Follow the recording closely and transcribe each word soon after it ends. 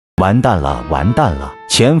完蛋了，完蛋了！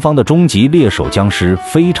前方的终极猎手僵尸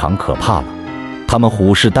非常可怕了，他们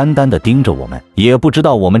虎视眈眈地盯着我们，也不知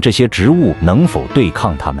道我们这些植物能否对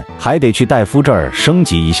抗他们，还得去戴夫这儿升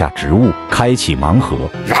级一下植物，开启盲盒。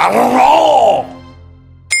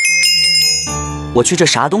我去，这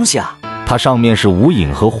啥东西啊？它上面是无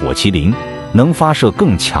影和火麒麟，能发射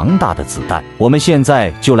更强大的子弹。我们现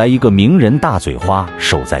在就来一个名人大嘴花，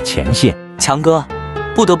守在前线。强哥，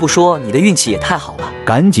不得不说你的运气也太好了，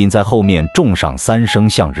赶紧在后面种上3生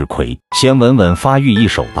向日葵，先稳稳发育一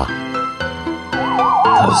手吧。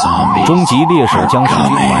终极猎手僵尸军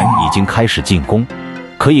团已经开始进攻，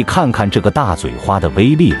可以看看这个大嘴花的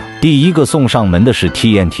威力了。第一个送上门的是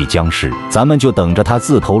TNT 僵尸，咱们就等着他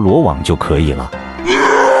自投罗网就可以了。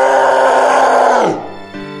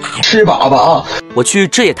吃粑粑！我去，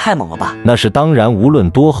这也太猛了吧！那是当然，无论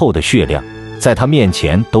多厚的血量，在他面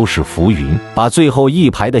前都是浮云。把最后一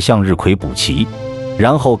排的向日葵补齐，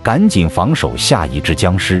然后赶紧防守下一只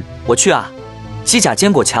僵尸。我去啊！机甲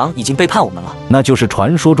坚果墙已经背叛我们了，那就是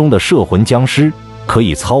传说中的摄魂僵尸，可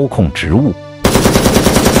以操控植物。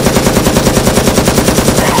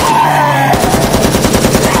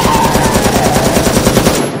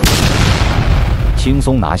轻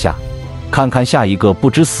松拿下，看看下一个不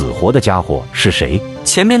知死活的家伙是谁。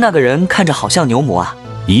前面那个人看着好像牛魔啊，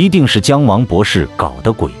一定是姜王博士搞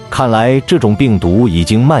的鬼。看来这种病毒已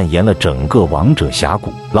经蔓延了整个王者峡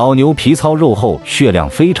谷。老牛皮糙肉厚，血量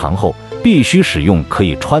非常厚，必须使用可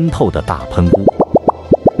以穿透的大喷菇。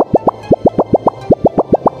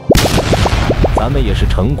咱们也是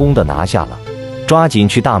成功的拿下了，抓紧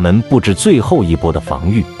去大门布置最后一波的防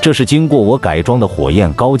御。这是经过我改装的火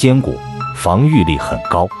焰高坚果，防御力很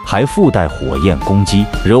高，还附带火焰攻击，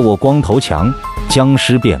惹我光头强，僵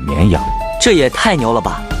尸变绵羊。这也太牛了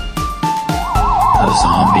吧！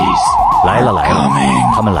来了来了，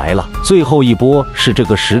他们来了！最后一波是这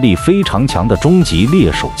个实力非常强的终极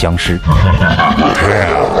猎手僵尸。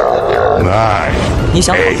你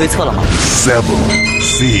想好对策了吗？7, 6,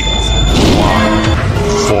 5,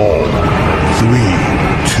 4, 3,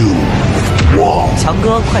 2, 1。强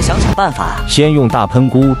哥，快想想办法啊！先用大喷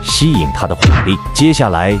菇吸引他的火力，接下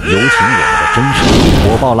来有请我们的真神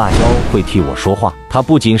火爆辣椒会替我说话。它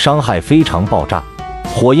不仅伤害非常爆炸，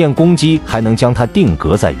火焰攻击还能将它定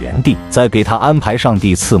格在原地，再给他安排上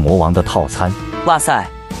帝刺魔王的套餐。哇塞，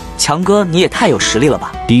强哥你也太有实力了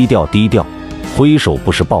吧！低调低调，挥手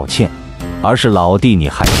不是抱歉，而是老弟你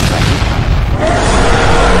还是在。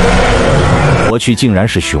我去，竟然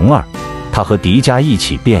是熊二，他和迪迦一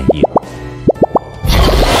起变异了。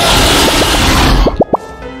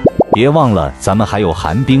别忘了，咱们还有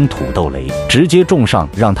寒冰土豆雷，直接种上，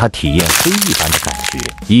让他体验非一般的感觉，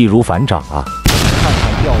易如反掌啊！看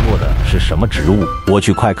看掉落的是什么植物？我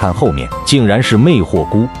去，快看后面，竟然是魅惑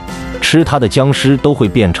菇，吃它的僵尸都会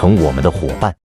变成我们的伙伴。